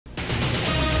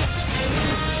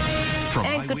From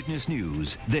Eyewitness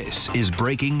News, this is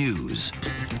breaking news.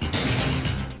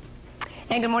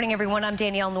 And good morning, everyone. I'm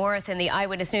Danielle North in the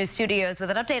Eyewitness News studios with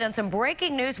an update on some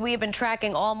breaking news we have been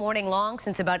tracking all morning long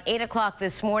since about 8 o'clock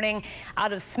this morning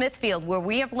out of Smithfield, where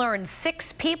we have learned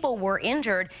 6 people were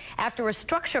injured after a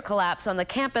structure collapse on the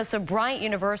campus of Bryant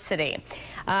University.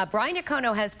 Brian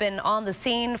Yocono has been on the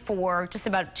scene for just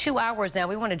about 2 hours now.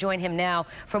 We want to join him now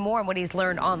for more on what he's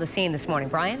learned on the scene this morning.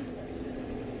 Brian?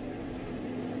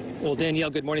 Well, Danielle,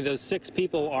 good morning. Those 6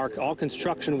 people are all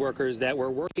construction workers that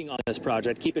were working on this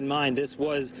project. Keep in mind, this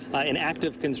was an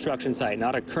active construction site,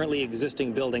 not a currently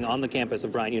existing building on the campus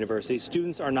of Bryant University.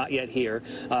 Students are not yet here,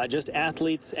 just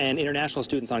athletes and international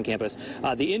students on campus.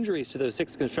 The injuries to those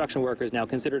 6 construction workers now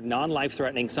considered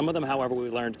non-life-threatening. Some of them, however, we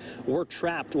learned were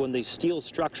trapped when the steel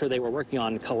structure they were working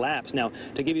on collapsed. Now,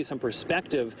 to give you some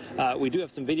perspective, we do have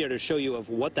some video to show you of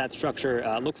what that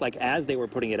structure looks like as they were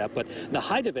putting it up. But the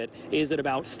height of it is at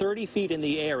about 30 feet in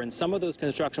the air, and some of those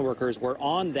construction workers were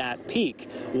on that peak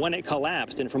when it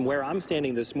collapsed. And from where I'm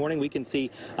standing this morning, we can see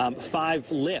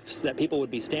 5 lifts that people would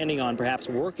be standing on, perhaps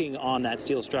working on that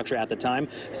steel structure at the time.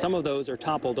 Some of those are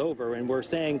toppled over, and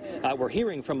we're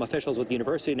hearing from officials with the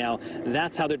university now,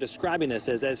 that's how they're describing this,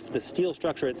 as the steel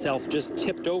structure itself just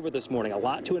tipped over this morning. A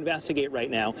lot to investigate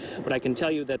right now, but I can tell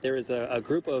you that there is a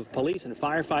group of police and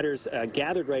firefighters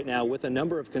gathered right now with a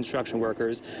number of construction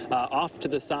workers off to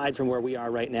the side from where we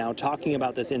are right now, talking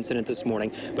about this incident this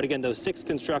morning. But again, those 6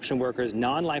 construction workers,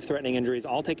 non-life-threatening injuries,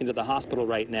 all taken to the hospital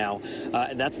right now.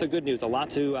 That's the good news. A lot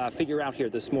to figure out here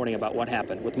this morning about what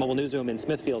happened. With the Mobile Newsroom in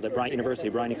Smithfield at Bryant University,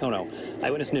 Brian Yocono,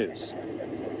 Eyewitness News.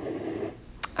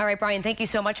 All right, Brian, thank you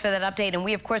so much for that update. And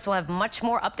we, of course, will have much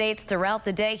more updates throughout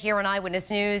the day here on Eyewitness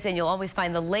News. And you'll always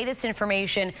find the latest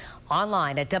information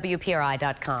online at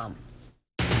WPRI.com.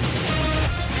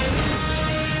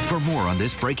 For more on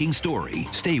this breaking story,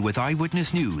 stay with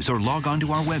Eyewitness News or log on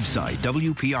to our website,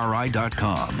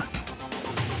 WPRI.com.